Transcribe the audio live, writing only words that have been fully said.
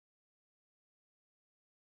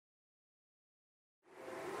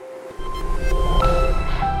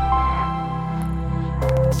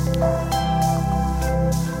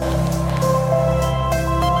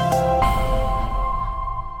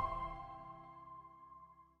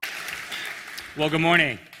Well, good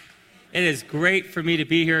morning. It is great for me to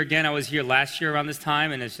be here again. I was here last year around this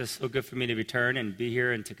time, and it's just so good for me to return and be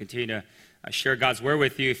here and to continue to share God's word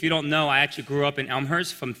with you. If you don't know, I actually grew up in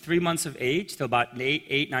Elmhurst from 3 months of age to about 9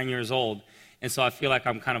 years old, and so I feel like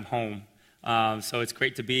I'm kind of home. So it's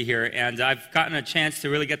great to be here, and I've gotten a chance to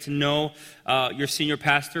really get to know your senior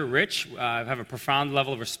pastor, Rich. I have a profound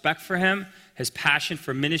level of respect for him, his passion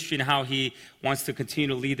for ministry, and how he wants to continue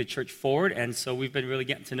to lead the church forward. And so we've been really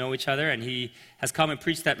getting to know each other, and he has come and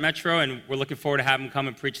preached at Metro, and we're looking forward to having him come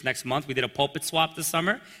and preach next month. We did a pulpit swap this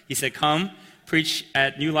summer. He said, come preach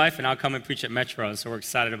at New Life, and I'll come and preach at Metro. And so we're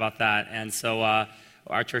excited about that. And so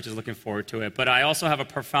our church is looking forward to it. But I also have a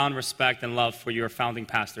profound respect and love for your founding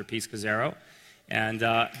pastor, Pete Scazzero. And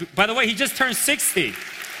by the way, he just turned 60.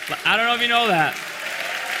 I don't know if you know that.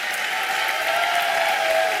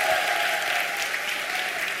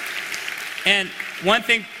 And one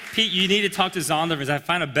thing, Pete, you need to talk to Zondervan is I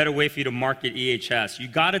find a better way for you to market EHS. You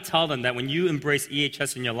got to tell them that when you embrace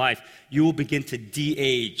EHS in your life, you will begin to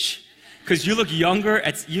de-age. Because you look younger,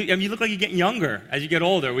 you look like you're getting younger as you get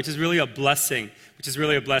older, which is really a blessing.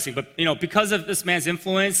 But, because of this man's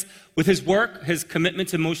influence with his work, his commitment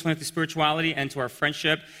to emotional healthy spirituality, and to our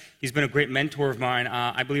friendship, he's been a great mentor of mine.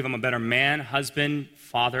 I believe I'm a better man, husband,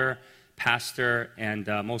 father, pastor, and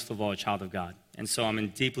most of all, a child of God. And so I'm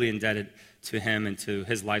deeply indebted to him and to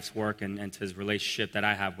his life's work and to his relationship that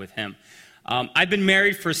I have with him. I've been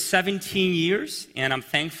married for 17 years, and I'm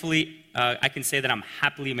thankfully, I can say that I'm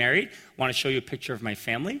happily married. I want to show you a picture of my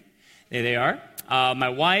family. There they are. My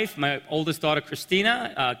wife, my oldest daughter,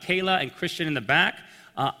 Christina, Kayla, and Christian in the back.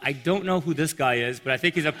 I don't know who this guy is, but I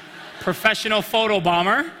think he's a professional photo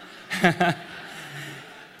bomber.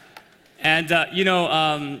 And,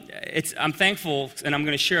 I'm thankful, and I'm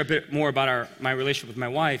going to share a bit more about my relationship with my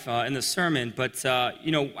wife in the sermon. But,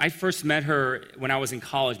 I first met her when I was in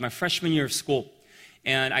college, my freshman year of school.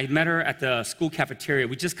 And I met her at the school cafeteria.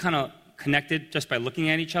 We just kind of connected just by looking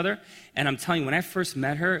at each other. And I'm telling you, when I first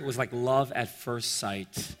met her, it was like love at first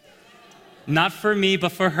sight. Not for me,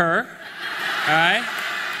 but for her. All right?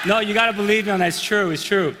 No, you got to believe me on that. It's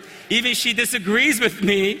true. Even she disagrees with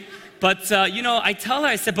me. But, I tell her,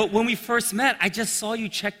 I said, but when we first met, I just saw you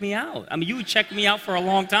check me out. I mean, you checked me out for a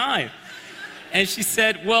long time. And she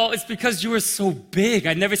said, well, it's because you were so big.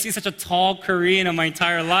 I'd never seen such a tall Korean in my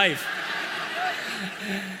entire life.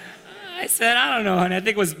 I said, I don't know, honey. I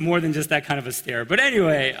think it was more than just that kind of a stare. But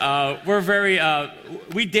anyway,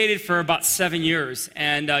 we dated for about 7 years.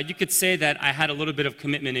 And you could say that I had a little bit of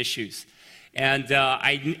commitment issues. And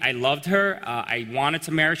I loved her. I wanted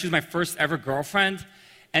to marry her. She was my first ever girlfriend.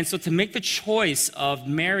 And so to make the choice of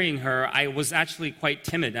marrying her, I was actually quite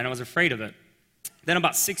timid, and I was afraid of it. Then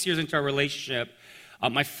about 6 years into our relationship,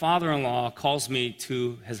 my father-in-law calls me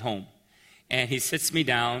to his home. And he sits me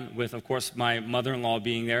down with, of course, my mother-in-law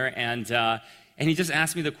being there, and he just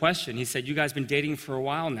asked me the question. He said, you guys have been dating for a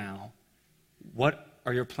while now. What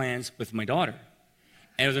are your plans with my daughter?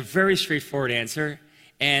 And it was a very straightforward answer.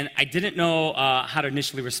 And I didn't know how to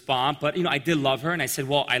initially respond, but, I did love her, and I said,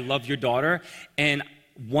 well, I love your daughter, and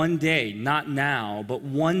one day, not now, but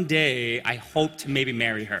one day, I hope to maybe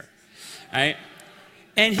marry her, right?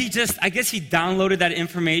 And I guess he downloaded that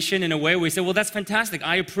information in a way where he said, well, that's fantastic.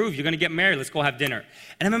 I approve. You're going to get married. Let's go have dinner. And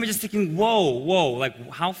I remember just thinking, whoa,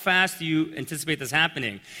 like how fast do you anticipate this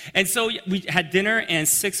happening? And so we had dinner, and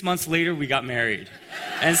 6 months later, we got married.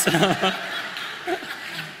 And so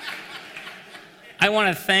I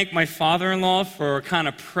want to thank my father-in-law for kind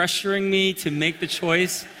of pressuring me to make the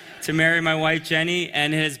choice to marry my wife, Jenny,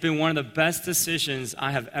 and it has been one of the best decisions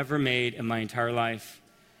I have ever made in my entire life.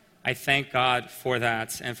 I thank God for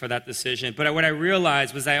that and for that decision. But what I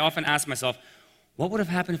realized was I often ask myself, what would have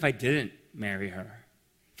happened if I didn't marry her?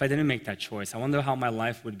 If I didn't make that choice? I wonder how my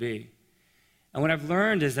life would be. And what I've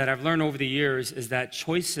learned over the years is that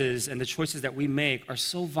choices and the choices that we make are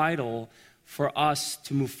so vital for us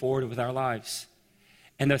to move forward with our lives.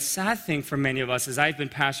 And the sad thing for many of us is I've been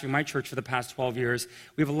pastoring my church for the past 12 years.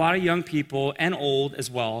 We have a lot of young people and old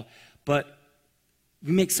as well, but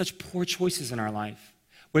we make such poor choices in our life.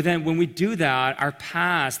 Where then when we do that, our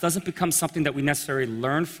past doesn't become something that we necessarily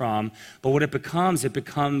learn from, but what it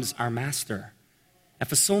becomes our master. And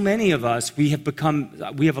for so many of us, we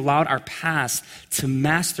have allowed our past to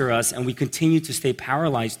master us, and we continue to stay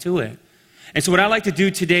paralyzed to it. And so what I like to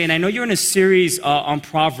do today, and I know you're in a series on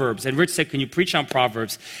Proverbs, and Rich said, can you preach on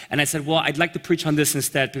Proverbs? And I said, well, I'd like to preach on this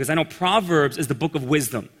instead, because I know Proverbs is the book of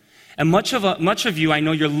wisdom. And much of you, I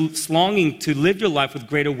know you're longing to live your life with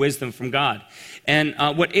greater wisdom from God. And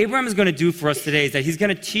what Abraham is going to do for us today is that he's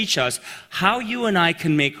going to teach us how you and I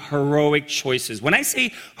can make heroic choices. When I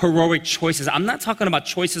say heroic choices, I'm not talking about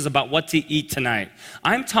choices about what to eat tonight.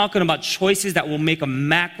 I'm talking about choices that will make a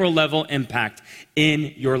macro level impact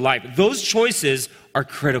in your life. Those choices are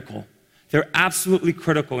critical. They're absolutely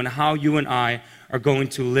critical in how you and I are going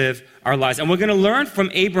to live our lives. And we're going to learn from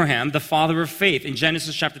Abraham, the father of faith, in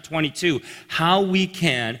Genesis chapter 22, how we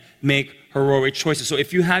can make heroic choices. So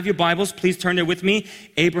if you have your Bibles, please turn there with me.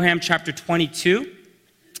 Abraham chapter 22.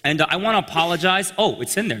 And I want to apologize. Oh,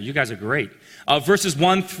 it's in there. You guys are great. Verses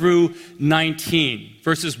 1 through 19.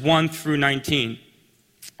 Verses 1 through 19.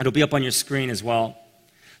 It'll be up on your screen as well.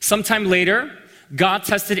 Sometime later, God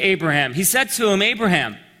tested Abraham. He said to him,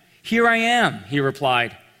 "Abraham, here I am," he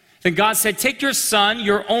replied. Then God said, "Take your son,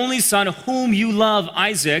 your only son, whom you love,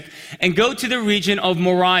 Isaac, and go to the region of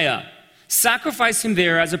Moriah. Sacrifice him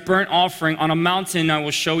there as a burnt offering on a mountain I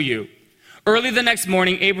will show you." Early the next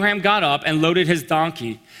morning, Abraham got up and loaded his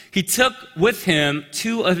donkey. He took with him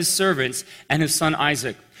 2 of his servants and his son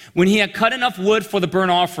Isaac. When he had cut enough wood for the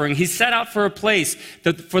burnt offering, he set out for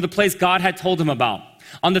the place God had told him about.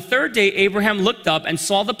 On the 3rd day, Abraham looked up and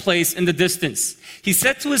saw the place in the distance. He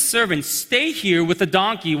said to his servants, "Stay here with the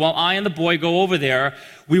donkey while I and the boy go over there.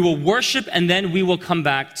 We will worship and then we will come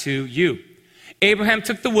back to you." Abraham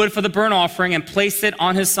took the wood for the burnt offering and placed it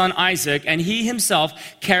on his son Isaac, and he himself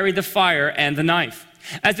carried the fire and the knife.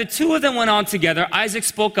 As the 2 of them went on together, Isaac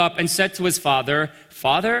spoke up and said to his father,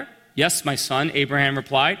 "Father?" "Yes, my son," Abraham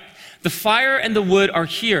replied. "The fire and the wood are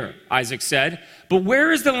here," Isaac said, "but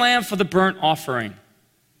where is the lamb for the burnt offering?"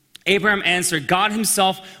 Abraham answered, "God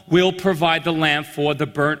himself will provide the lamb for the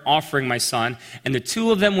burnt offering, my son." And the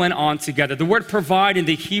 2 of them went on together. The word "provide" in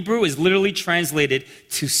the Hebrew is literally translated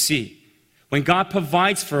to see. When God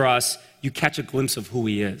provides for us, you catch a glimpse of who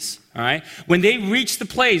he is, all right? When they reached the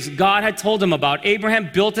place God had told them about,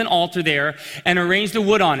 Abraham built an altar there and arranged the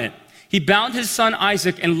wood on it. He bound his son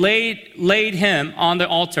Isaac and laid him on the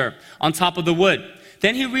altar on top of the wood.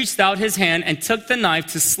 Then he reached out his hand and took the knife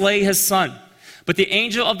to slay his son. But the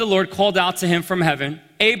angel of the Lord called out to him from heaven,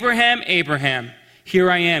 "Abraham, Abraham."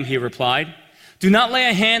 "Here I am," he replied. "Do not lay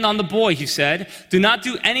a hand on the boy," he said. "Do not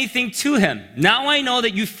do anything to him. Now I know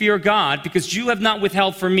that you fear God, because you have not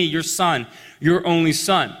withheld from me your son, your only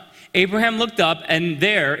son." Abraham looked up, and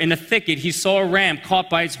there in a thicket he saw a ram caught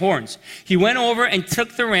by its horns. He went over and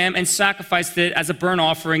took the ram and sacrificed it as a burnt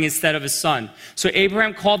offering instead of his son. So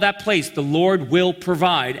Abraham called that place, "The Lord will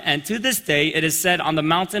provide." And to this day it is said, "On the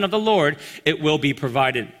mountain of the Lord it will be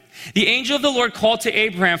provided." The angel of the Lord called to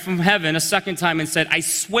Abraham from heaven a second time and said, "I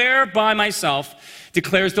swear by myself,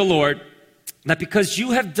 declares the Lord, that because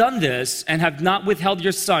you have done this and have not withheld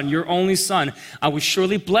your son, your only son, I will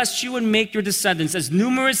surely bless you and make your descendants as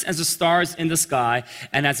numerous as the stars in the sky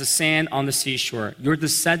and as the sand on the seashore. Your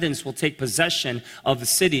descendants will take possession of the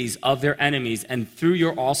cities of their enemies, and through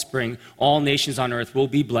your offspring, all nations on earth will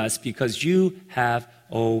be blessed because you have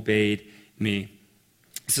obeyed me."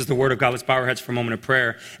 This is the word of God. Let's bow our heads for a moment of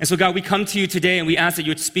prayer. And so, God, we come to you today and we ask that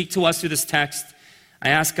you would speak to us through this text. I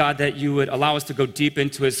ask, God, that you would allow us to go deep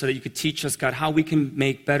into it so that you could teach us, God, how we can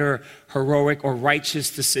make better heroic or righteous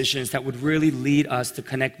decisions that would really lead us to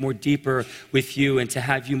connect more deeper with you and to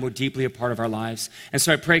have you more deeply a part of our lives. And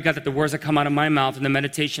so I pray, God, that the words that come out of my mouth and the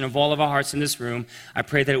meditation of all of our hearts in this room, I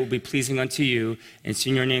pray that it will be pleasing unto you. And it's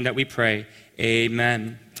in your name that we pray.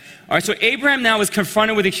 Amen. All right, so Abraham now is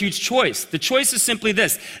confronted with a huge choice. The choice is simply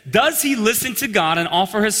this: does he listen to God and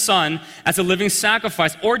offer his son as a living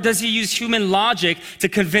sacrifice, or does he use human logic to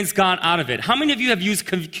convince God out of it? How many of you have used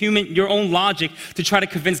your own logic to try to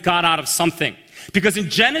convince God out of something? Because in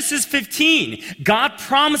Genesis 15, God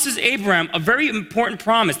promises Abraham a very important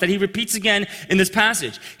promise that he repeats again in this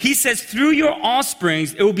passage. He says, "Through your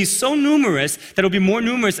offsprings, it will be so numerous that it will be more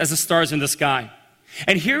numerous as the stars in the sky."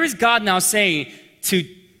 And here is God now saying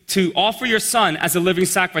to offer your son as a living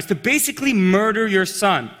sacrifice, to basically murder your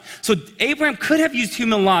son. So Abraham could have used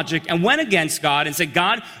human logic and went against God and said,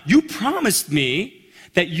 "God, you promised me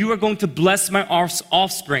that you are going to bless my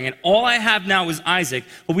offspring, and all I have now is Isaac."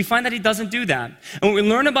 But we find that he doesn't do that. And what we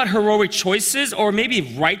learn about heroic choices, or maybe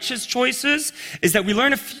righteous choices, is that we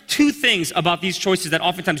learn 2 things about these choices that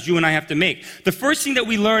oftentimes you and I have to make. The first thing that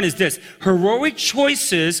we learn is this: heroic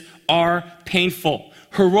choices are painful.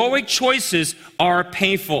 Heroic choices are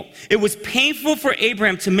painful. It was painful for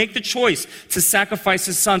Abraham to make the choice to sacrifice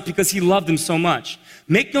his son because he loved him so much.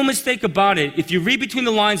 Make no mistake about it, if you read between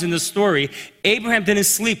the lines in this story, Abraham didn't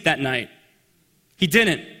sleep that night. He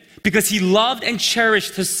didn't, because he loved and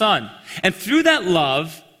cherished his son. And through that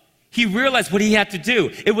love, He realized what he had to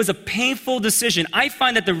do. It was a painful decision. I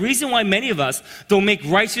find that the reason why many of us don't make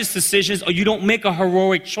righteous decisions or you don't make a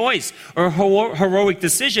heroic choice or a heroic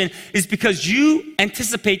decision is because you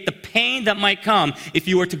anticipate the pain that might come if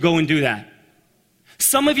you were to go and do that.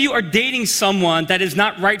 Some of you are dating someone that is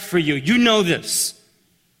not right for you. You know this.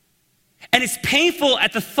 And it's painful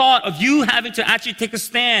at the thought of you having to actually take a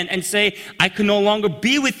stand and say, I can no longer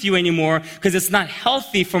be with you anymore because it's not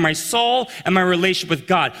healthy for my soul and my relationship with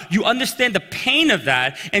God. You understand the pain of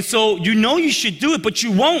that, and so you know you should do it, but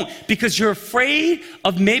you won't because you're afraid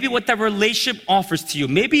of maybe what that relationship offers to you.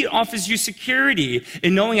 Maybe it offers you security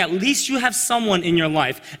in knowing at least you have someone in your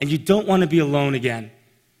life and you don't want to be alone again.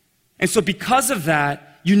 And so because of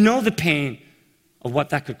that, you know the pain of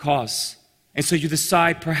what that could cause. And so you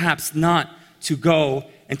decide perhaps not to go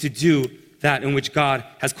and to do that in which God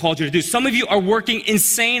has called you to do. Some of you are working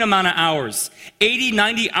insane amount of hours, 80,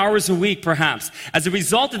 90 hours a week perhaps. As a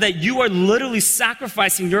result of that, you are literally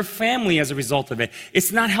sacrificing your family as a result of it.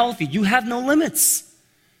 It's not healthy. You have no limits.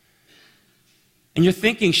 And you're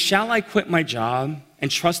thinking, shall I quit my job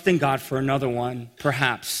and trust in God for another one?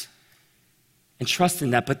 Perhaps. And trust in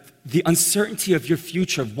that, but the uncertainty of your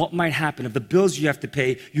future, of what might happen, of the bills you have to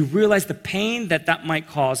pay, you realize the pain that that might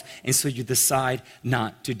cause, and so you decide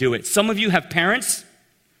not to do it. Some of you have parents,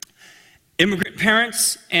 immigrant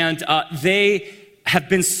parents, and they have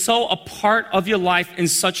been so a part of your life in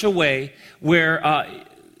such a way where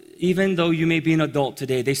even though you may be an adult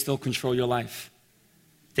today, they still control your life.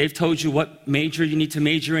 They've told you what major you need to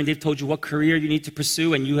major in. They've told you what career you need to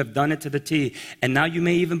pursue, and you have done it to the T. And now you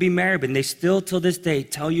may even be married, but they still, till this day,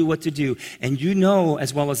 tell you what to do. And you know,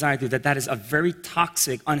 as well as I do, that that is a very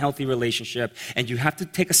toxic, unhealthy relationship. And you have to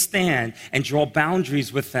take a stand and draw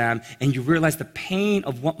boundaries with them, and you realize the pain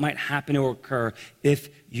of what might happen or occur if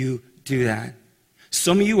you do that.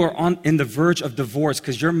 Some of you are in the verge of divorce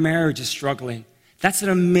because your marriage is struggling. That's an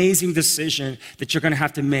amazing decision that you're going to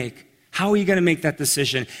have to make. How are you going to make that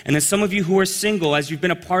decision? And then some of you who are single, as you've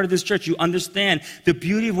been a part of this church, you understand the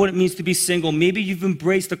beauty of what it means to be single. Maybe you've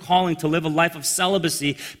embraced the calling to live a life of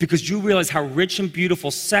celibacy because you realize how rich and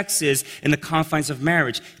beautiful sex is in the confines of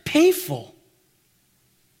marriage. Painful.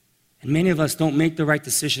 And many of us don't make the right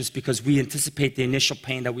decisions because we anticipate the initial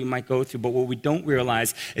pain that we might go through. But what we don't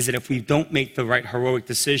realize is that if we don't make the right heroic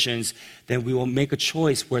decisions, then we will make a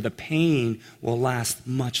choice where the pain will last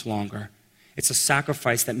much longer. It's a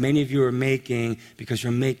sacrifice that many of you are making because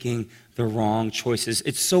you're making the wrong choices.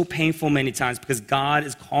 It's so painful many times because God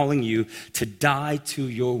is calling you to die to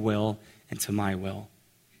your will and to my will.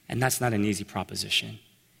 And that's not an easy proposition.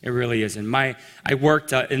 It really isn't. I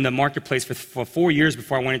worked in the marketplace for 4 years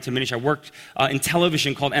before I went into ministry. I worked in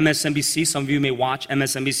television called MSNBC. Some of you may watch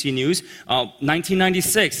MSNBC News.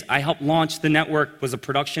 1996, I helped launch the network, was a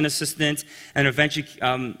production assistant, and eventually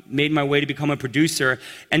made my way to become a producer.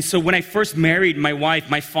 And so when I first married my wife,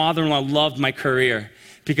 my father-in-law loved my career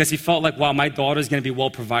because he felt like, wow, my daughter's going to be well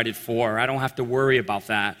provided for. I don't have to worry about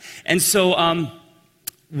that. And so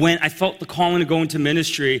when I felt the calling to go into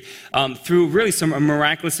ministry through really some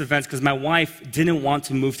miraculous events, because my wife didn't want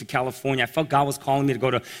to move to California. I felt God was calling me to go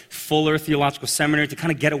to Fuller Theological Seminary to kind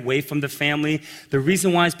of get away from the family. The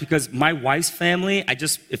reason why is because my wife's family,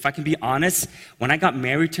 if I can be honest, when I got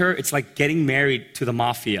married to her, it's like getting married to the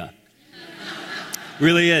mafia.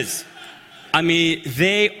 Really is.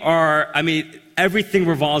 Everything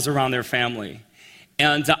revolves around their family.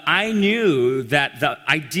 And I knew that the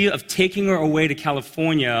idea of taking her away to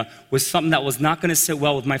California was something that was not going to sit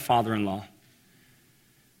well with my father-in-law.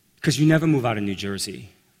 Because you never move out of New Jersey.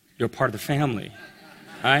 You're part of the family,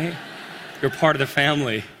 right? You're part of the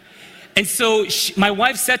family. And so my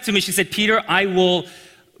wife said to me, she said, Peter, I will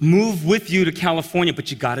move with you to California, but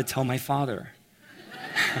you got to tell my father.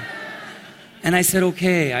 And I said,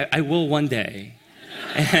 okay, I will one day.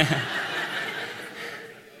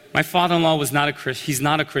 My father-in-law was not a Christian. He's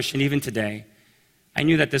not a Christian even today. I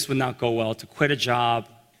knew that this would not go well, to quit a job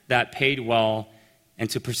that paid well and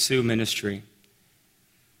to pursue ministry.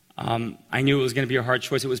 I knew it was going to be a hard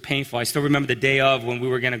choice. It was painful. I still remember the day of when we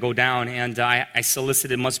were going to go down, and I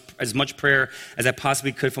solicited as much prayer as I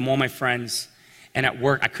possibly could from all my friends. And at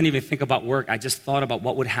work, I couldn't even think about work. I just thought about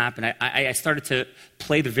what would happen. I started to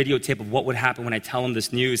play the videotape of what would happen when I tell him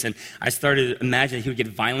this news. And I started to imagine that he would get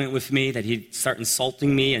violent with me, that he'd start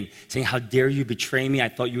insulting me and saying, how dare you betray me? I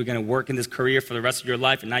thought you were going to work in this career for the rest of your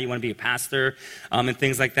life, and now you want to be a pastor, and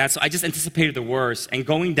things like that. So I just anticipated the worst. And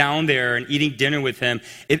going down there and eating dinner with him,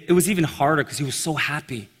 it was even harder because he was so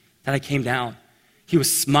happy that I came down. He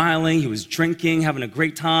was smiling, he was drinking, having a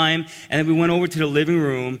great time. And then we went over to the living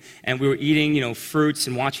room and we were eating, fruits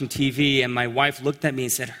and watching TV. And my wife looked at me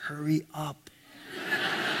and said, hurry up.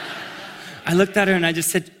 I looked at her and I just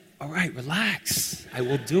said, all right, relax. I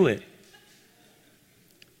will do it.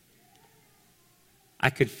 I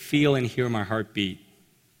could feel and hear my heartbeat.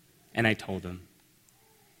 And I told him.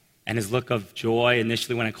 And his look of joy,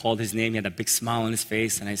 initially when I called his name, he had a big smile on his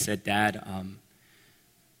face. And I said, Dad,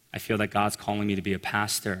 I feel that God's calling me to be a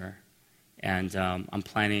pastor. And I'm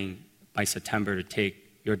planning by September to take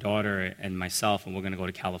your daughter and myself, and we're going to go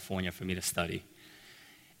to California for me to study.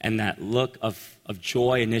 And that look of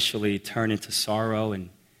joy initially turned into sorrow, and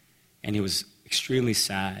he was extremely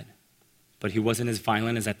sad. But he wasn't as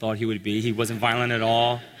violent as I thought he would be. He wasn't violent at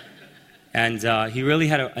all. And he really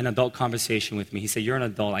had an adult conversation with me. He said, you're an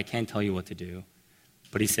adult. I can't tell you what to do.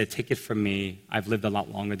 But he said, take it from me. I've lived a lot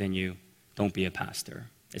longer than you. Don't be a pastor.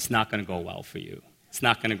 It's not going to go well for you. It's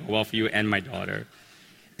not going to go well for you and my daughter.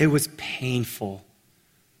 It was painful,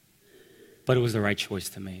 but it was the right choice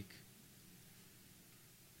to make.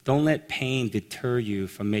 Don't let pain deter you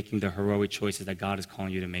from making the heroic choices that God is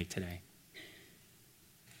calling you to make today.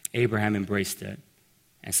 Abraham embraced it,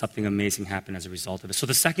 and something amazing happened as a result of it. So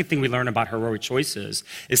the second thing we learn about heroic choices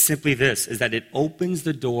is simply this, is that it opens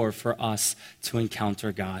the door for us to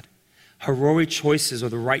encounter God. Heroic choices, or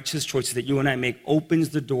the righteous choices that you and I make, opens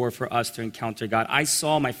the door for us to encounter God. I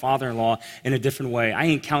saw my father-in-law in a different way. I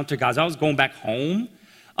encountered God. As I was going back home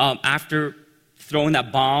after throwing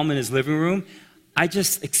that bomb in his living room, I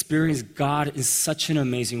just experienced God in such an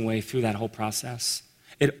amazing way through that whole process.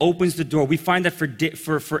 It opens the door. We find that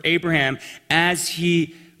for Abraham, as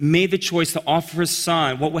he made the choice to offer his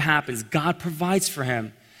son, what happens? God provides for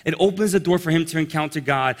him. It opens the door for him to encounter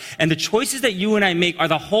God. And the choices that you and I make are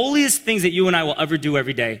the holiest things that you and I will ever do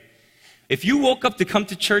every day. If you woke up to come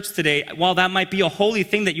to church today, while that might be a holy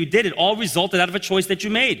thing that you did, it all resulted out of a choice that you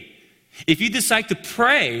made. If you decide to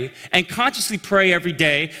pray and consciously pray every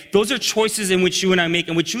day, those are choices in which you and I make.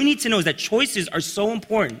 And what you need to know is that choices are so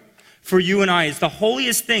important for you and I. It's the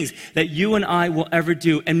holiest things that you and I will ever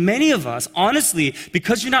do. And many of us, honestly,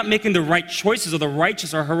 because you're not making the right choices or the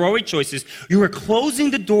righteous or heroic choices, you are closing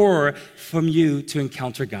the door from you to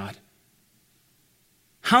encounter God.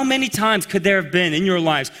 How many times could there have been in your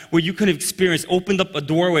lives where you could have experienced, opened up a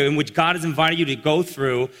doorway in which God has invited you to go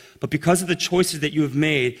through, but because of the choices that you have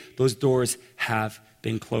made, those doors have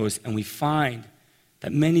been closed? And we find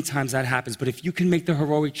that many times that happens. But if you can make the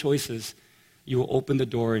heroic choices, you will open the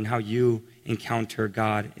door in how you encounter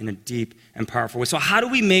God in a deep and powerful way. So how do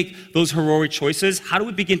we make those heroic choices? How do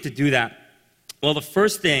we begin to do that? Well, the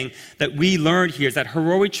first thing that we learned here is that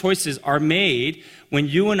heroic choices are made when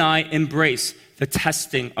you and I embrace the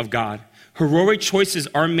testing of God. Heroic choices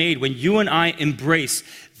are made when you and I embrace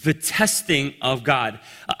the testing of God.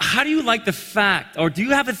 How do you like the fact, or do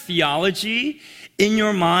you have a theology in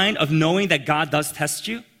your mind of knowing that God does test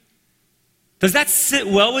you? Does that sit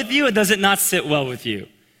well with you, or does it not sit well with you?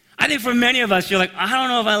 I think for many of us, you're like, I don't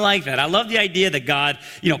know if I like that. I love the idea that God,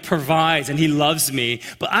 provides and he loves me,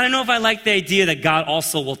 but I don't know if I like the idea that God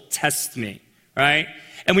also will test me, right?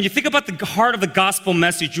 And when you think about the heart of the gospel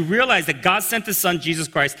message, you realize that God sent his son, Jesus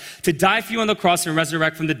Christ, to die for you on the cross and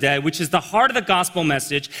resurrect from the dead, which is the heart of the gospel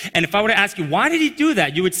message. And if I were to ask you, why did he do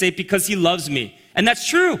that? You would say, because he loves me. And that's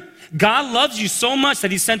true. God loves you so much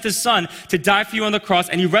that he sent his son to die for you on the cross,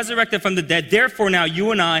 and he resurrected from the dead. Therefore, now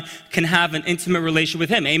you and I can have an intimate relation with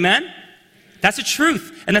him. Amen? That's the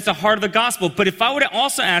truth, and that's the heart of the gospel. But if I were to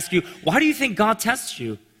also ask you, why do you think God tests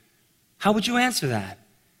you? How would you answer that?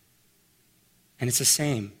 And it's the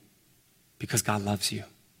same, because God loves you.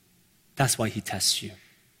 That's why he tests you.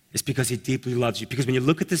 It's because he deeply loves you. Because when you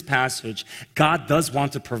look at this passage, God does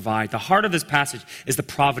want to provide. The heart of this passage is the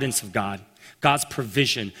providence of God, God's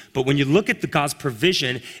provision. But when you look at God's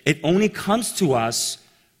provision, it only comes to us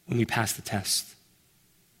when we pass the test.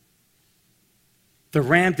 The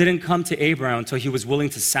ram didn't come to Abraham until he was willing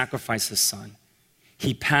to sacrifice his son.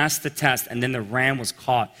 He passed the test, and then the ram was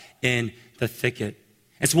caught in the thicket.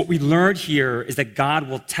 And so what we learned here is that God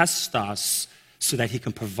will test us so that he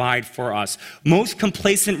can provide for us. Most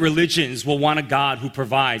complacent religions will want a God who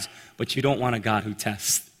provides, but you don't want a God who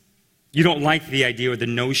tests. You don't like the idea or the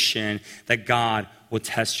notion that God will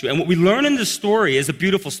test you. And what we learn in this story is a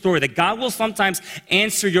beautiful story, that God will sometimes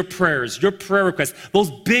answer your prayers, your prayer requests,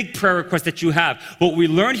 those big prayer requests that you have. What we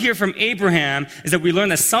learn here from Abraham is that we learn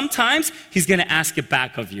that sometimes he's going to ask it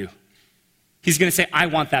back of you. He's going to say, I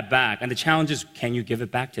want that back. And the challenge is, can you give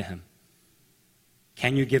it back to him?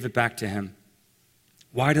 Can you give it back to him?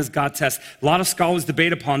 Why does God test? A lot of scholars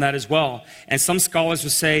debate upon that as well. And some scholars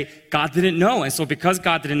will say, God didn't know. And so because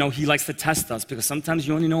God didn't know, he likes to test us. Because sometimes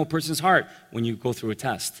you only know a person's heart when you go through a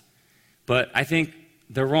test. But I think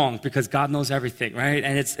they're wrong because God knows everything, right?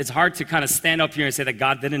 And it's hard to kind of stand up here and say that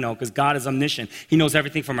God didn't know because God is omniscient. He knows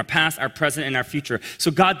everything from our past, our present, and our future.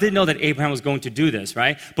 So God did know that Abraham was going to do this,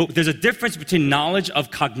 right? But there's a difference between knowledge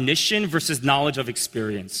of cognition versus knowledge of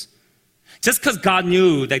experience. Just because God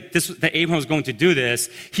knew that Abraham was going to do this,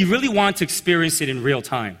 he really wanted to experience it in real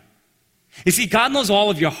time. You see, God knows all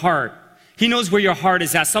of your heart. He knows where your heart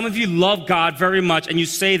is at. Some of you love God very much, and you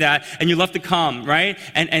say that, and you love to come, right?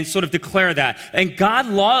 And sort of declare that. And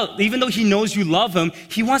God, even though he knows you love him,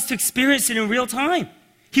 he wants to experience it in real time.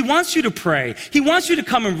 He wants you to pray. He wants you to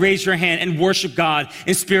come and raise your hand and worship God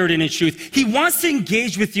in spirit and in truth. He wants to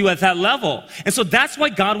engage with you at that level. And so that's why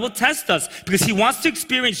God will test us, because he wants to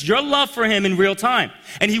experience your love for him in real time.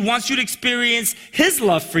 And he wants you to experience his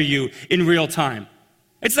love for you in real time.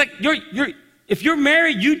 It's like if you're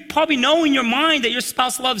married, you probably know in your mind that your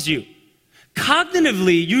spouse loves you.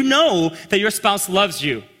 Cognitively, you know that your spouse loves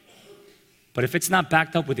you. But if it's not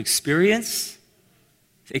backed up with experiencing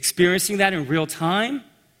that in real time,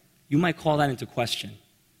 you might call that into question.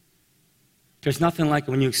 There's nothing like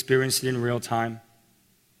it when you experience it in real time.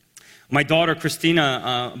 My daughter,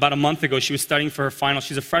 Christina, about a month ago, she was studying for her final.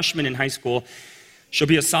 She's a freshman in high school. She'll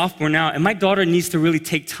be a sophomore now, and my daughter needs to really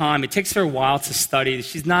take time. It takes her a while to study.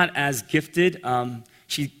 She's not as gifted.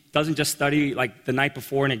 She doesn't just study like the night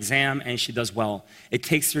before an exam, and she does well. It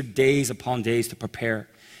takes her days upon days to prepare.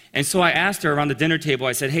 And so I asked her around the dinner table,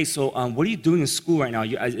 I said, hey, so what are you doing in school right now?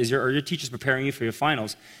 Are your teachers preparing you for your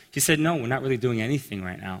finals? She said, no, we're not really doing anything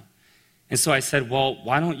right now. And so I said, well,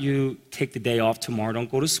 why don't you take the day off tomorrow? Don't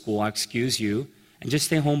go to school. I'll excuse you, and just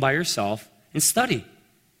stay home by yourself and study.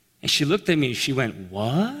 And she looked at me and she went,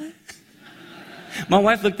 what? My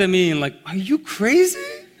wife looked at me and like, are you crazy?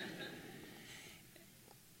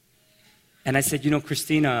 And I said,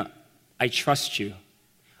 Christina, I trust you.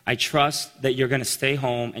 I trust that you're going to stay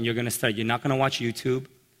home and you're going to study. You're not going to watch YouTube.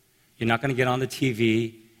 You're not going to get on the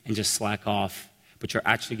TV and just slack off, but you're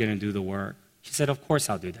actually going to do the work. She said, of course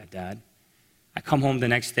I'll do that, Dad. I come home the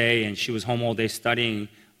next day and she was home all day studying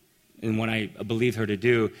in what I believed her to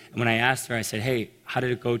do. And when I asked her, I said, hey, how did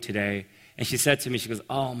it go today? And she said to me, she goes,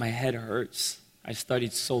 oh, my head hurts. I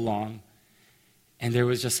studied so long. And there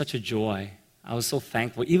was just such a joy. I was so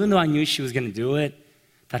thankful. Even though I knew she was going to do it,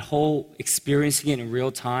 that whole experiencing it in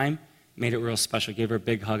real time made it real special. I gave her a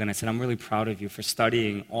big hug, and I said, I'm really proud of you for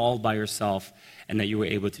studying all by yourself and that you were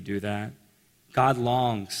able to do that. God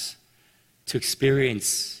longs to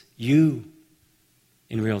experience you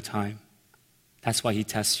in real time. That's why he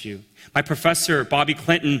tests you. My professor, Bobby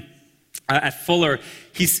Clinton, at Fuller,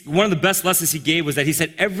 one of the best lessons he gave was that he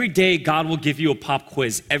said, every day God will give you a pop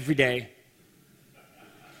quiz. Every day.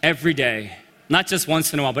 Every day. Not just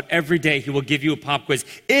once in a while, but every day he will give you a pop quiz.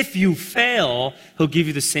 If you fail, he'll give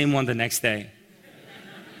you the same one the next day.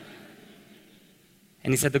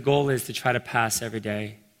 And he said the goal is to try to pass every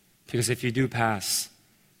day. Because if you do pass,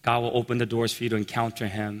 God will open the doors for you to encounter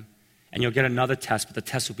him. And you'll get another test, but the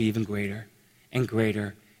test will be even greater and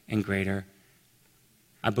greater and greater.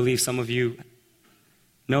 I believe some of you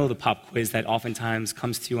know the pop quiz that oftentimes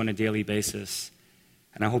comes to you on a daily basis.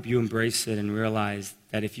 And I hope you embrace it and realize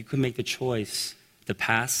that if you could make the choice to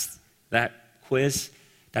pass that quiz,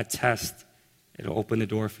 that test, it'll open the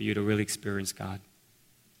door for you to really experience God.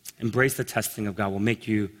 Embrace the testing of God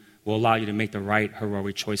will allow you to make the right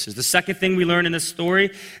heroic choices. The second thing we learn in this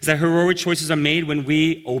story is that heroic choices are made when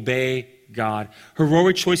we obey God.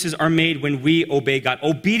 Heroic choices are made when we obey God.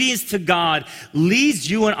 Obedience to God leads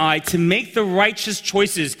you and I to make the righteous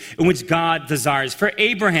choices in which God desires. For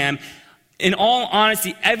Abraham, in all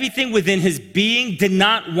honesty, everything within his being did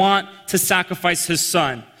not want to sacrifice his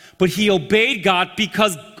son. But he obeyed God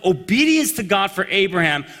because obedience to God for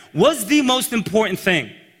Abraham was the most important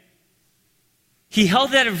thing. He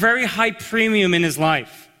held that at a very high premium in his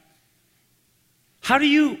life. How do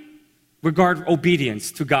you regard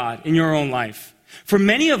obedience to God in your own life? For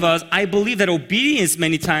many of us, I believe that obedience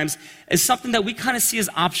many times is something that we kind of see as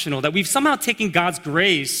optional, that we've somehow taken God's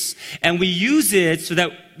grace and we use it so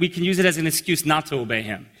that we can use it as an excuse not to obey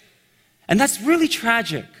him. And that's really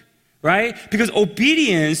tragic, right? Because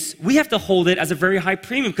obedience, we have to hold it as a very high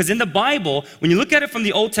premium. Because in the Bible, when you look at it from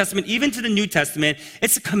the Old Testament, even to the New Testament,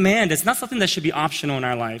 it's a command. It's not something that should be optional in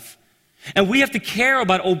our life. And we have to care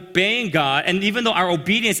about obeying God, and even though our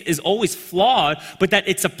obedience is always flawed, but that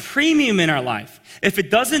it's a premium in our life. If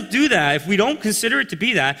it doesn't do that, if we don't consider it to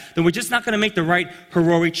be that, then we're just not going to make the right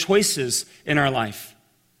heroic choices in our life.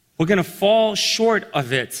 We're going to fall short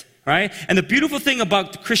of it, right? And the beautiful thing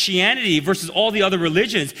about Christianity versus all the other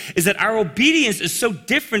religions is that our obedience is so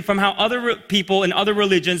different from how other people in other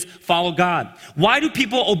religions follow God. Why do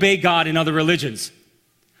people obey God in other religions?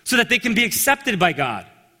 so that they can be accepted by God.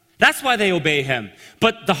 That's why they obey him.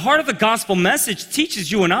 But the heart of the gospel message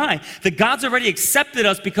teaches you and I that God's already accepted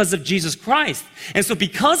us because of Jesus Christ. And so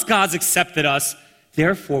because God's accepted us,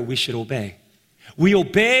 therefore we should obey. We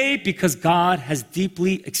obey because God has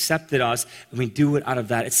deeply accepted us, and we do it out of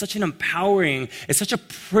that. It's such an empowering, it's such a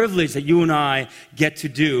privilege that you and I get to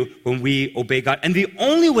do when we obey God. And the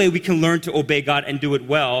only way we can learn to obey God and do it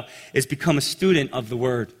well is become a student of the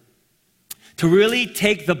Word. To really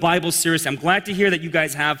take the Bible seriously. I'm glad to hear that you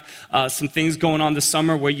guys have some things going on this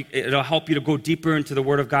summer where it'll help you to go deeper into the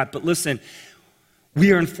Word of God. But listen,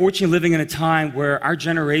 we are unfortunately living in a time where our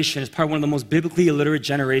generation is probably one of the most biblically illiterate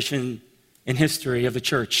generations in history of the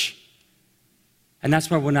church. And that's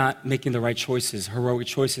why we're not making the right choices, heroic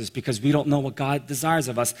choices, because we don't know what God desires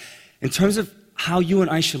of us. In terms of how you and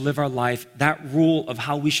I should live our life, that rule of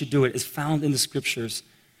how we should do it is found in the Scriptures.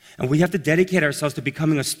 And we have to dedicate ourselves to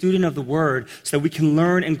becoming a student of the Word so that we can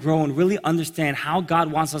learn and grow and really understand how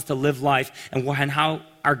God wants us to live life and how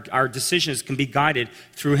our decisions can be guided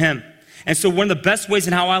through Him. And so one of the best ways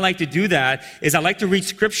in how I like to do that is I like to read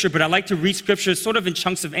Scripture, but I like to read Scripture sort of in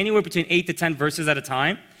chunks of anywhere between 8 to 10 verses at a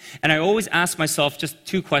time. And I always ask myself just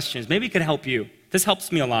 2 questions. Maybe it could help you. This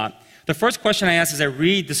helps me a lot. The first question I ask as I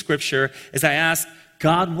read the Scripture is I ask,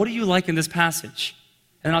 God, what do you like in this passage?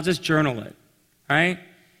 And I'll just journal it, right?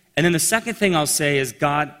 And then the second thing I'll say is,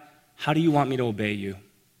 God, how do you want me to obey you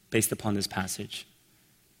based upon this passage?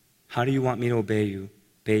 How do you want me to obey you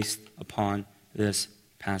based upon this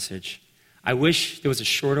passage? I wish there was a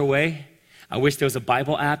shorter way. I wish there was a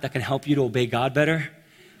Bible app that can help you to obey God better.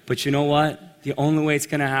 But you know what? The only way it's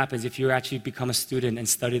going to happen is if you actually become a student and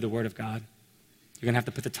study the Word of God. You're going to have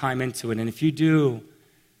to put the time into it. And if you do,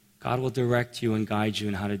 God will direct you and guide you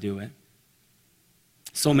in how to do it.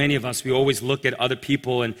 So many of us, we always look at other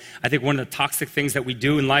people, and I think one of the toxic things that we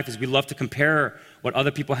do in life is we love to compare what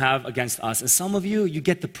other people have against us. And some of you, you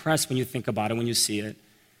get depressed when you think about it, when you see it.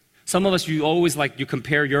 Some of us, you always you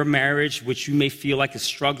compare your marriage, which you may feel like is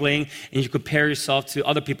struggling, and you compare yourself to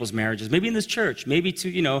other people's marriages. Maybe in this church, maybe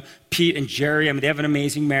to, Pete and Jerry. I mean, they have an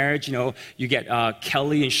amazing marriage. You get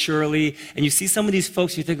Kelly and Shirley, and you see some of these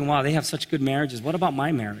folks, you're thinking, wow, they have such good marriages. What about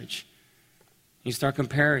my marriage? You start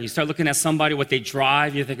comparing. You start looking at somebody, what they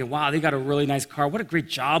drive. You're thinking, wow, they got a really nice car. What a great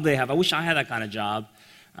job they have. I wish I had that kind of job,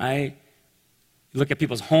 right? You look at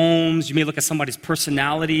people's homes. You may look at somebody's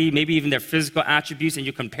personality, maybe even their physical attributes, and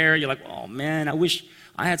you compare. You're like, oh, man, I wish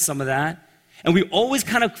I had some of that. And we always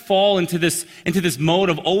kind of fall into this mode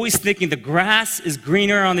of always thinking the grass is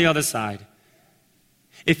greener on the other side.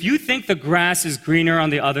 If you think the grass is greener on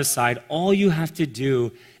the other side, all you have to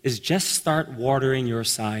do is just start watering your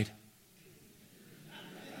side.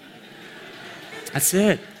 That's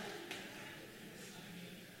it.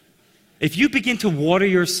 If you begin to water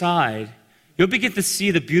your side, you'll begin to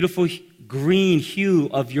see the beautiful green hue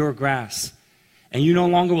of your grass. And you no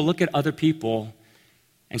longer will look at other people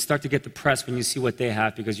and start to get depressed when you see what they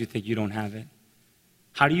have because you think you don't have it.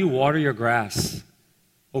 How do you water your grass?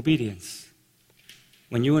 Obedience.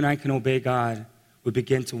 When you and I can obey God, we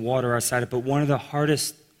begin to water our side. But one of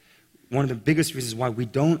the biggest reasons why we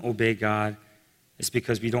don't obey God is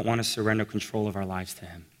because we don't want to surrender control of our lives to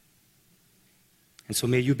Him. And so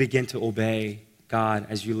may you begin to obey God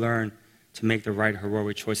as you learn to make the right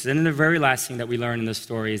heroic choices. And then the very last thing that we learn in this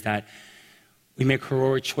story is that we make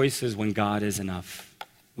heroic choices when God is enough.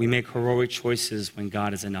 We make heroic choices when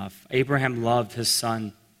God is enough. Abraham loved his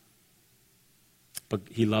son, but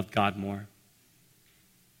he loved God more.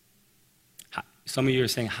 Some of you are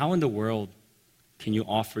saying, how in the world can you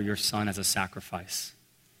offer your son as a sacrifice?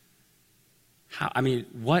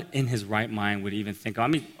 What in his right mind would even think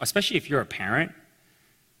of? Especially if you're a parent.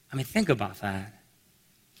 Think about that.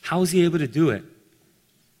 How was he able to do it?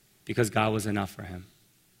 Because God was enough for him.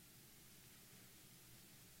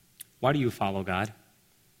 Why do you follow God?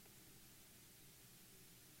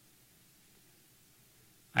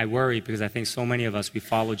 I worry because I think so many of us, we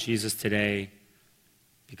follow Jesus today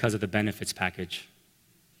because of the benefits package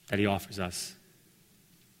that He offers us.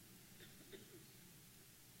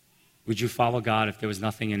 Would you follow God if there was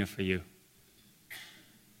nothing in it for you?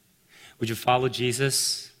 Would you follow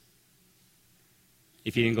Jesus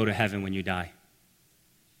if you didn't go to heaven when you die?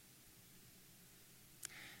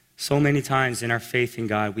 So many times in our faith in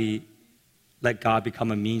God, we let God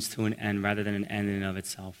become a means to an end rather than an end in and of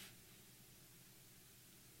itself.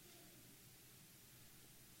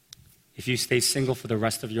 If you stay single for the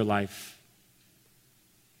rest of your life,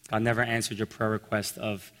 God never answered your prayer request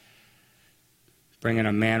of bringing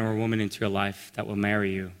a man or a woman into your life that will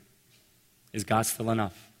marry you. Is God still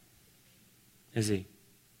enough? Is He?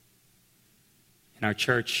 In our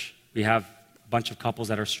church, we have a bunch of couples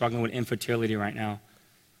that are struggling with infertility right now.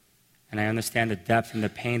 And I understand the depth and the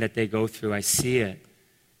pain that they go through. I see it.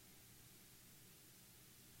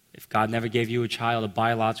 If God never gave you a child, a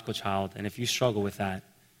biological child, and if you struggle with that,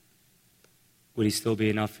 would he still be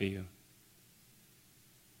enough for you?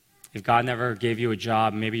 If God never gave you a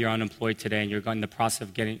job, maybe you're unemployed today and you're in the process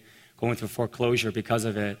of going through foreclosure because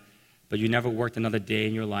of it, but you never worked another day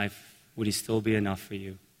in your life, would he still be enough for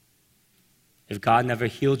you? If God never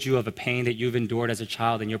healed you of a pain that you've endured as a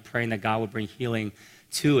child and you're praying that God will bring healing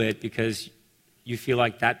to it because you feel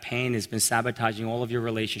like that pain has been sabotaging all of your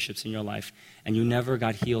relationships in your life and you never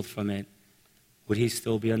got healed from it, would he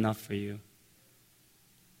still be enough for you?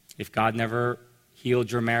 If God never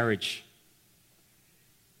healed your marriage,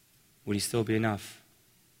 would he still be enough?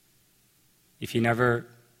 If he never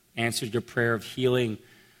answered your prayer of healing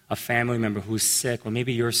a family member who's sick, or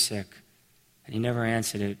maybe you're sick, and he never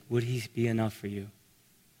answered it, would he be enough for you?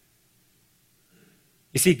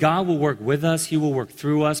 You see, God will work with us, he will work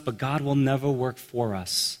through us, but God will never work for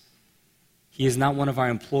us. He is not one of our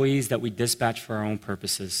employees that we dispatch for our own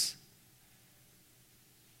purposes.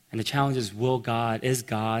 And the challenge is, is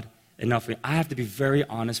God enough for you? I have to be very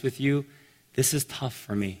honest with you. This is tough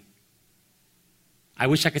for me. I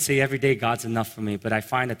wish I could say every day God's enough for me, but I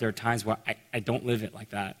find that there are times where I don't live it like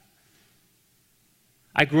that.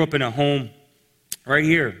 I grew up in a home right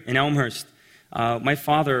here in Elmhurst. My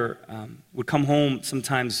father would come home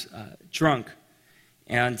sometimes drunk,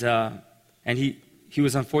 and he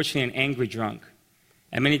was unfortunately an angry drunk.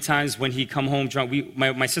 And many times when he'd come home drunk,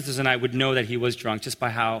 my sisters and I would know that he was drunk just by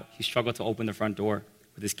how he struggled to open the front door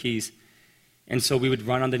with his keys. And so we would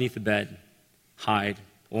run underneath the bed, hide.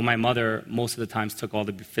 Well, my mother, most of the times, took all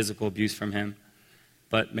the physical abuse from him.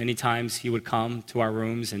 But many times he would come to our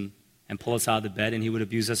rooms and pull us out of the bed, and he would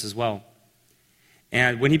abuse us as well.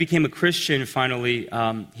 And when he became a Christian, finally,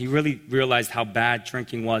 he really realized how bad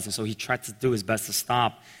drinking was, and so he tried to do his best to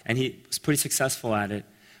stop, and he was pretty successful at it.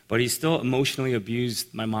 But he still emotionally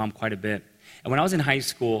abused my mom quite a bit. And when I was in high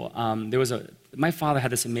school, my father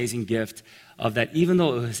had this amazing gift of that even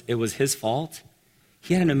though it was his fault,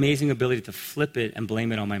 he had an amazing ability to flip it and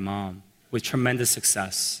blame it on my mom with tremendous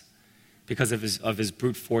success because of his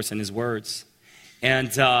brute force and his words.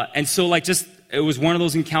 And so it was one of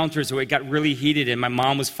those encounters where it got really heated and my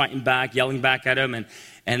mom was fighting back, yelling back at him,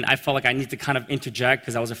 and I felt like I need to kind of interject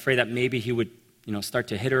because I was afraid that maybe he would, start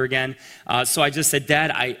to hit her again. So I just said,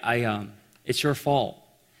 Dad, it's your fault.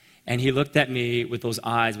 And he looked at me with those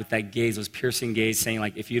eyes, with that gaze, those piercing gaze, saying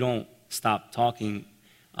like, if you don't stop talking,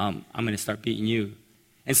 I'm going to start beating you.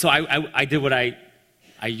 And so I did what I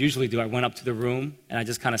usually do. I went up to the room and I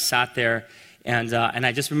just kind of sat there and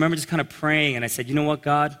I just remember just kind of praying and I said, you know what,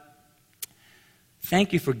 God?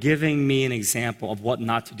 Thank you for giving me an example of what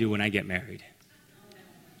not to do when I get married.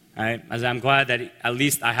 All right? As I'm glad that at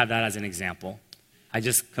least I have that as an example. I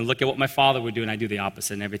just can look at what my father would do and I do the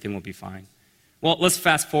opposite and everything will be fine. Well, let's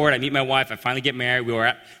fast forward. I meet my wife. I finally get married.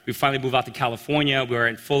 We finally move out to California. We were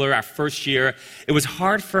in Fuller our first year. It was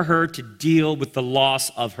hard for her to deal with the loss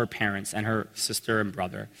of her parents and her sister and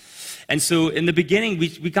brother. And so in the beginning,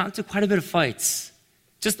 we got into quite a bit of fights,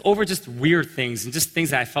 just over just weird things and just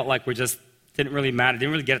things that I felt like were just didn't really matter.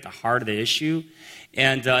 Didn't really get at the heart of the issue.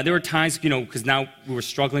 And there were times, because now we were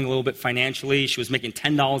struggling a little bit financially. She was making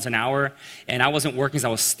 $10 an hour, and I wasn't working because I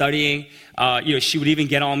was studying. She would even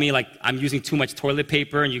get on me like, I'm using too much toilet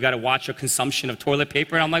paper, and you got to watch your consumption of toilet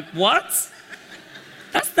paper. And I'm like, what?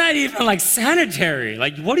 That's not even like sanitary.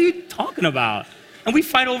 Like, what are you talking about? And we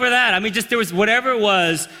fight over that. I mean, there was whatever it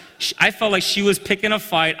was. I felt like she was picking a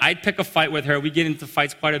fight. I'd pick a fight with her. We get into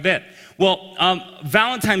fights quite a bit. Well,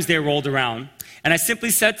 Valentine's Day rolled around, and I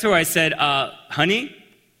simply said to her, I said, honey,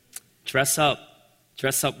 dress up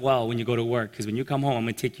well when you go to work, because when you come home, I'm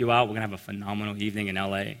going to take you out. We're going to have a phenomenal evening in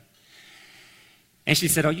LA. And she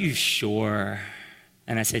said, are you sure?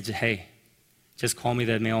 And I said, hey, just call me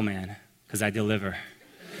the mailman, because I deliver.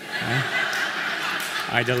 Right?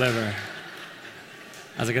 I deliver.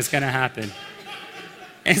 I was like, it's going to happen.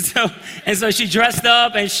 And so she dressed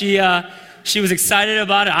up, and she was excited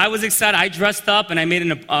about it. I was excited. I dressed up, and I made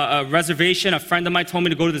a reservation. A friend of mine told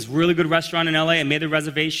me to go to this really good restaurant in LA. I made the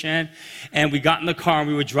reservation, and we got in the car, and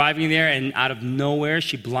we were driving there, and out of nowhere,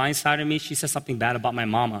 she blindsided me. She said something bad about my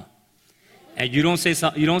mama. And you don't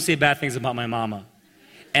say bad things about my mama.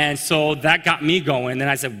 And so that got me going. Then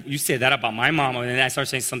I said, you say that about my mama. And then I started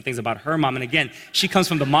saying some things about her mom. And again, she comes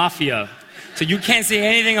from the mafia. So you can't say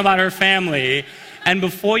anything about her family. And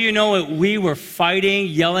before you know it, we were fighting,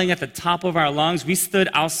 yelling at the top of our lungs. We stood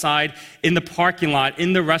outside in the parking lot,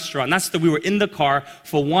 in the restaurant. We were in the car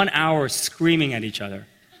for 1 hour screaming at each other.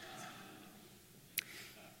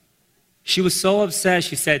 She was so upset,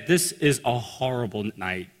 she said, this is a horrible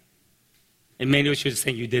night. And maybe she was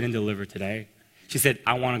saying, you didn't deliver today. She said,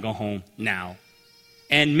 I want to go home now.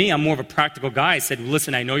 And me, I'm more of a practical guy. I said,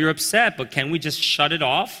 listen, I know you're upset, but can we just shut it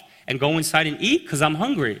off and go inside and eat? Because I'm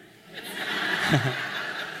hungry.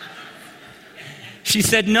 She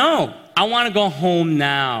said, no, I want to go home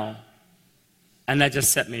now. And that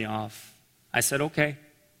just set me off. I said, okay.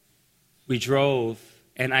 We drove,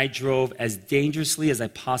 and I drove as dangerously as I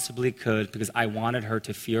possibly could because I wanted her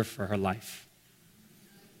to fear for her life.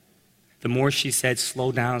 The more she said,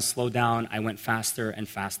 slow down, I went faster and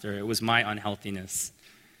faster. It was my unhealthiness.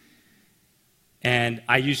 And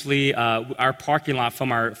I usually, our parking lot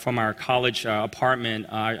from our college apartment,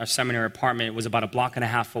 our seminary apartment, was about a block and a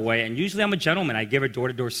half away. And usually I'm a gentleman. I give her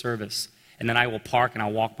door-to-door service. And then I will park and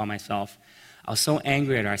I'll walk by myself. I was so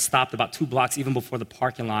angry at her. I stopped about 2 blocks even before the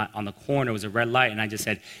parking lot on the corner. It was a red light. And I just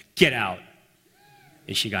said, get out.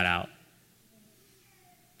 And she got out.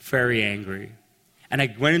 Very angry. And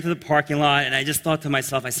I went into the parking lot and I just thought to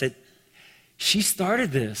myself, I said, she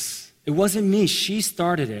started this. It wasn't me. She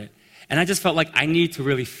started it. And I just felt like I needed to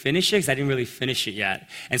really finish it because I didn't really finish it yet.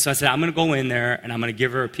 And so I said, I'm going to go in there and I'm going to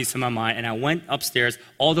give her a piece of my mind. And I went upstairs.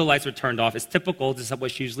 All the lights were turned off. It's typical. This is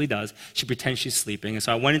what she usually does. She pretends she's sleeping. And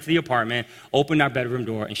so I went into the apartment, opened our bedroom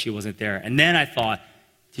door, and she wasn't there. And then I thought,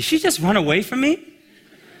 did she just run away from me?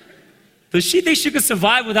 Does she think she could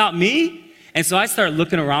survive without me? And so I started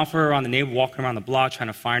looking around for her on the neighborhood, walking around the block, trying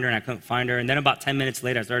to find her, and I couldn't find her. And then about 10 minutes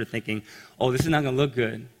later, I started thinking, oh, this is not going to look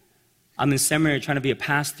good. I'm in seminary trying to be a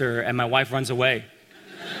pastor, and my wife runs away.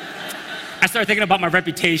 I started thinking about my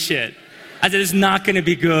reputation. I said, it's not going to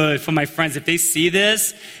be good for my friends. If they see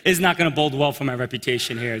this, it's not going to bode well for my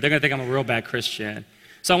reputation here. They're going to think I'm a real bad Christian.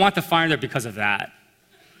 So I want to find her because of that.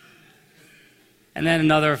 And then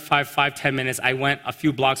another 10 minutes, I went a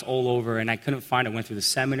few blocks all over, and I couldn't find her. I went through the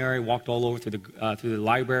seminary, walked all over through the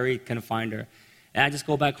library, couldn't find her. And I just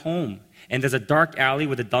go back home. And there's a dark alley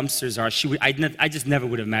where the dumpsters are. I just never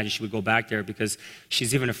would have imagined she would go back there because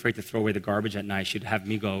she's even afraid to throw away the garbage at night. She'd have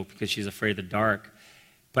me go because she's afraid of the dark.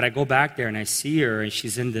 But I go back there and I see her, and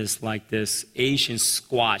she's in this Asian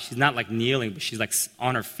squat. She's not like kneeling, but she's like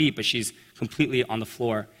on her feet, but she's completely on the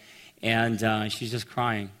floor. And she's just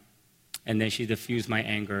crying. And then she diffused my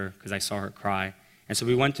anger because I saw her cry. And so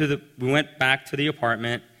we went back to the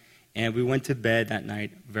apartment, and we went to bed that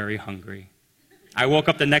night very hungry. I woke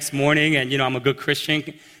up the next morning, and, I'm a good Christian,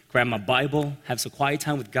 grabbed my Bible, have some quiet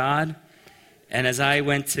time with God. And as I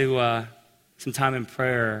went to some time in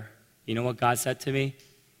prayer, you know what God said to me?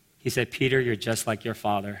 He said, Peter, you're just like your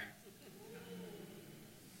father.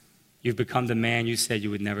 You've become the man you said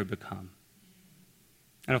you would never become.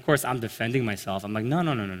 And of course, I'm defending myself. I'm like, no,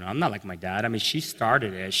 I'm not like my dad. I mean, she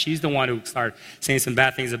started it. She's the one who started saying some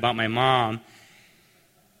bad things about my mom.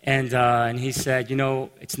 And he said,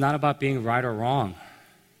 it's not about being right or wrong.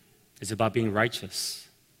 It's about being righteous.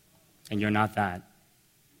 And you're not that.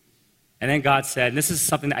 And then God said, and this is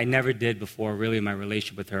something that I never did before, really, in my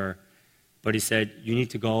relationship with her. But he said, you need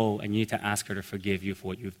to go and you need to ask her to forgive you for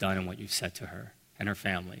what you've done and what you've said to her and her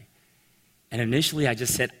family. And initially, I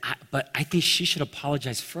just said, but I think she should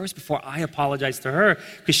apologize first before I apologize to her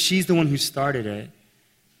because she's the one who started it.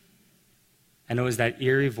 And it was that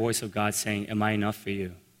eerie voice of God saying, am I enough for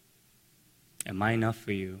you? Am I enough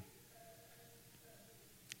for you?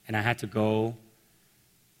 And I had to go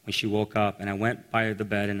when she woke up, and I went by the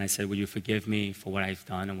bed and I said, will you forgive me for what I've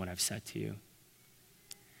done and what I've said to you?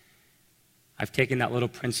 I've taken that little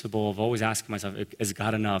principle of always asking myself, is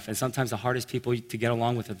God enough? And sometimes the hardest people to get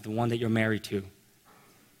along with are the one that you're married to.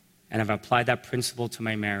 And I've applied that principle to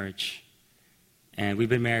my marriage. And we've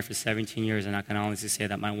been married for 17 years, and I can honestly say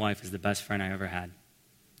that my wife is the best friend I ever had.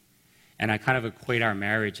 And I kind of equate our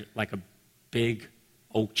marriage like a big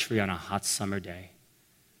oak tree on a hot summer day.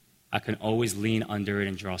 I can always lean under it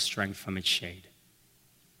and draw strength from its shade.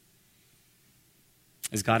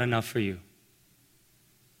 Is God enough for you?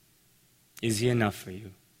 Is he enough for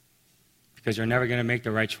you? Because you're never going to make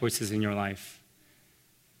the right choices in your life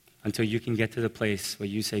until you can get to the place where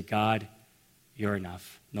you say, God, you're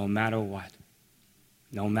enough. No matter what.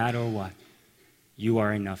 No matter what. You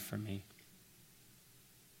are enough for me.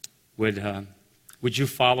 Would you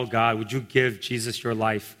follow God? Would you give Jesus your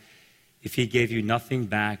life if he gave you nothing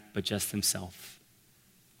back but just himself?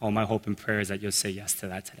 Oh, my hope and prayer is that you'll say yes to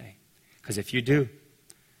that today. Because if you do,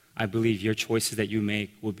 I believe your choices that you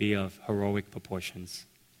make will be of heroic proportions.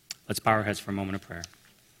 Let's bow our heads for a moment of prayer.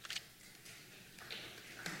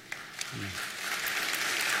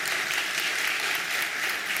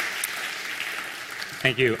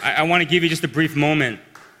 Thank you. I want to give you just a brief moment.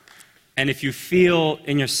 And if you feel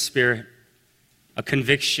in your spirit a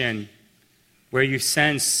conviction where you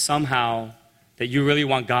sense somehow that you really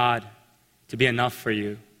want God to be enough for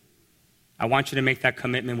you, I want you to make that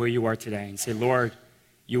commitment where you are today and say, Lord,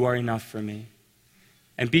 you are enough for me.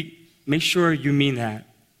 And make sure you mean that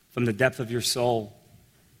from the depth of your soul.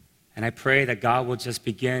 And I pray that God will just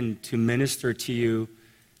begin to minister to you,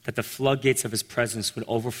 that the floodgates of his presence would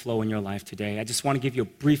overflow in your life today. I just want to give you a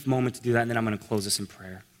brief moment to do that, and then I'm going to close this in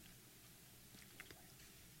prayer.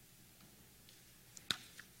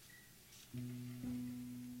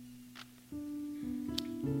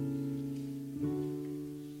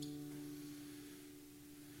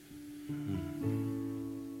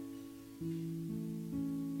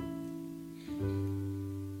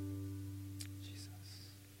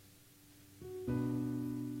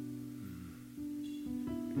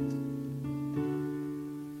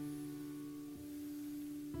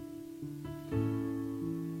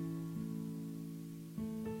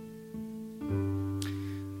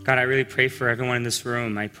 God, I really pray for everyone in this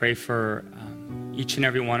room. I pray for each and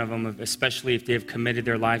every one of them, especially if they have committed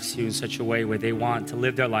their lives to you in such a way where they want to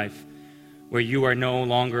live their life, where you are no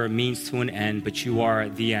longer a means to an end, but you are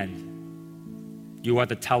the end. You are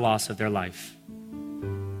the telos of their life.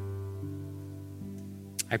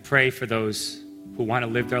 I pray for those who want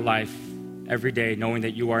to live their life every day knowing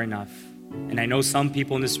that you are enough. And I know some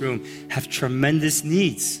people in this room have tremendous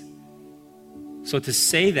needs. So to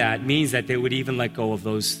say that means that they would even let go of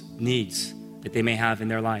those needs that they may have in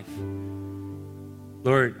their life.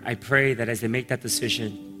 Lord, I pray that as they make that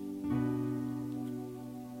decision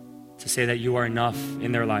to say that you are enough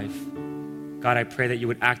in their life, God, I pray that you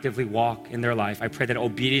would actively walk in their life. I pray that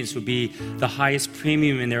obedience would be the highest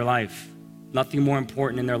premium in their life. Nothing more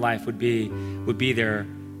important in their life would be their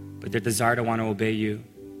desire to want to obey you.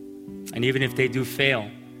 And even if they do fail,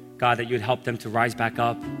 God, that you'd help them to rise back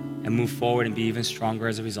up and move forward and be even stronger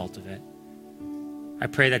as a result of it. I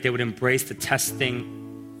pray that they would embrace the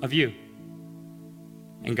testing of you.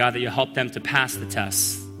 And God, that you help them to pass the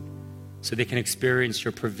tests so they can experience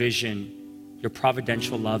your provision, your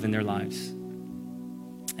providential love in their lives.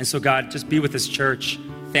 And so God, just be with this church.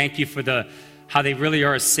 Thank you for how they really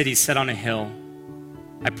are a city set on a hill.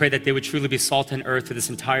 I pray that they would truly be salt and earth to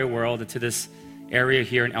this entire world and to this area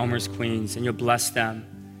here in Elmhurst, Queens, and you'll bless them.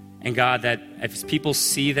 And God, that if people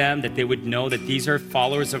see them, that they would know that these are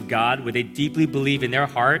followers of God, where they deeply believe in their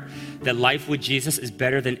heart that life with Jesus is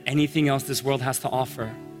better than anything else this world has to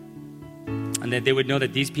offer. And that they would know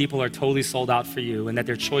that these people are totally sold out for you and that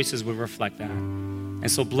their choices would reflect that.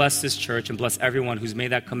 And so bless this church and bless everyone who's made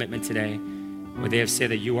that commitment today, where they have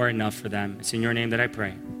said that you are enough for them. It's in your name that I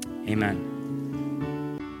pray. Amen.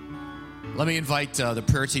 Let me invite the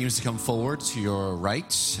prayer teams to come forward to your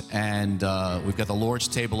right. And we've got the Lord's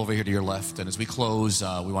table over here to your left. And as we close,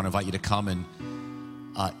 we want to invite you to come and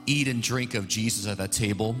eat and drink of Jesus at that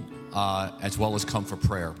table, as well as come for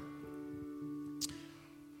prayer.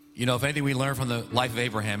 You know, if anything we learn from the life of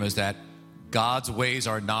Abraham is that God's ways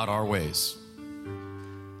are not our ways.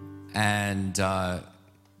 And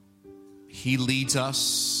he leads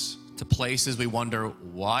us to places we wonder,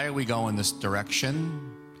 why are we going this direction?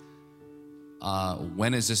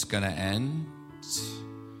 When is this going to end?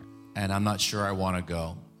 And I'm not sure I want to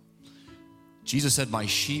go. Jesus said, my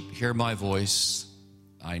sheep hear my voice.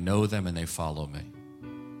 I know them and they follow me.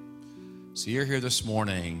 So you're here this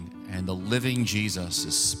morning and the living Jesus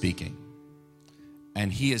is speaking.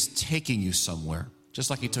 And he is taking you somewhere, just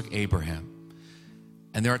like he took Abraham.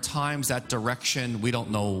 And there are times that direction, we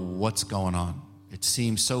don't know what's going on. It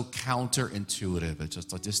seems so counterintuitive.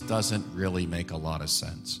 It just doesn't really make a lot of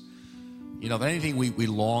sense. You know, if anything we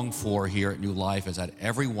long for here at New Life is that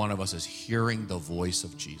every one of us is hearing the voice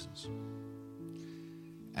of Jesus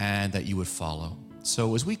and that you would follow.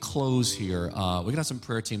 So as we close here, we got some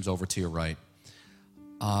prayer teams over to your right.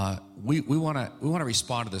 We want to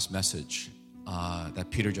respond to this message that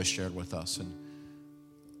Peter just shared with us, and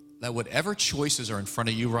that whatever choices are in front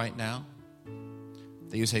of you right now,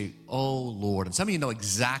 that you say, oh Lord, and some of you know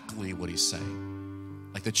exactly what he's saying.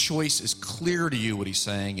 Like the choice is clear to you what he's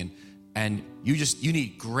saying, and you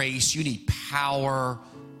need grace, you need power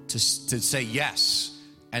to say yes.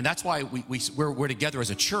 And that's why we're together as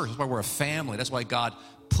a church. That's why we're a family. That's why God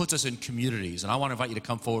puts us in communities. And I want to invite you to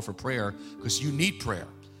come forward for prayer because you need prayer.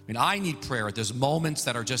 I mean, I need prayer. There's moments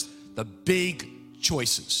that are just the big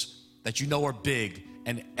choices that you know are big,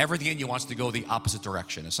 and everything in you wants to go the opposite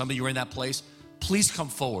direction. And some of you are in that place, please come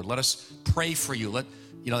forward. Let us pray for you.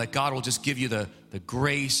 That God will just give you the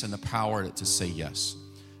grace and the power to say yes.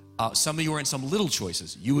 Some of you are in some little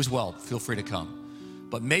choices. You as well. Feel free to come.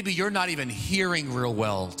 But maybe you're not even hearing real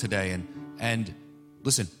well today. And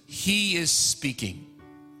listen, he is speaking.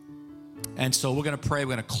 And so we're going to pray.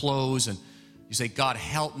 We're going to close. And, You say, God,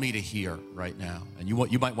 help me to hear right now. And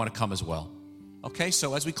you might want to come as well. Okay,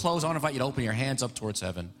 so as we close, I want to invite you to open your hands up towards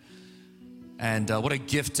heaven. And what a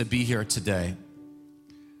gift to be here today.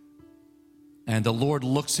 And the Lord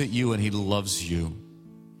looks at you and he loves you.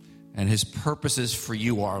 And his purposes for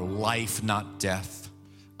you are life, not death.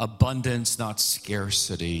 Abundance, not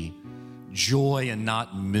scarcity. Joy and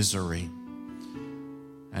not misery.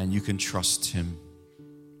 And you can trust him.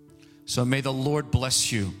 So may the Lord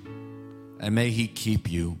bless you. And may he keep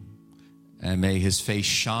you. And may his face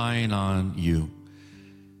shine on you.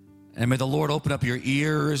 And may the Lord open up your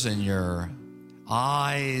ears and your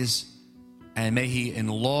eyes. And may he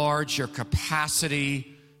enlarge your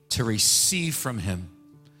capacity to receive from him.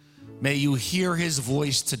 May you hear his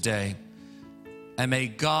voice today. And may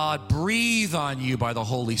God breathe on you by the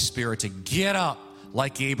Holy Spirit to get up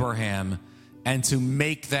like Abraham and to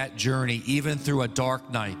make that journey even through a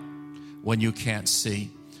dark night when you can't see.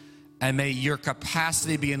 And may your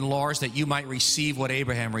capacity be enlarged that you might receive what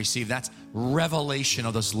Abraham received. That's revelation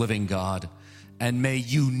of this living God. And may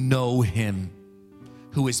you know him,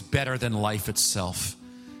 who is better than life itself.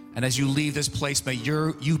 And as you leave this place, may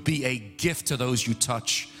you be a gift to those you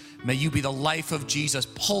touch. May you be the life of Jesus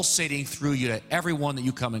pulsating through you to everyone that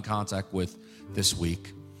you come in contact with this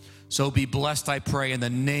week. So be blessed, I pray, in the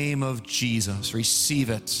name of Jesus. Receive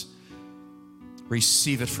it.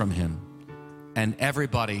 Receive it from him. And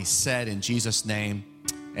everybody said in Jesus' name,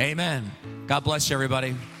 amen. God bless you,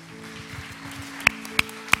 everybody.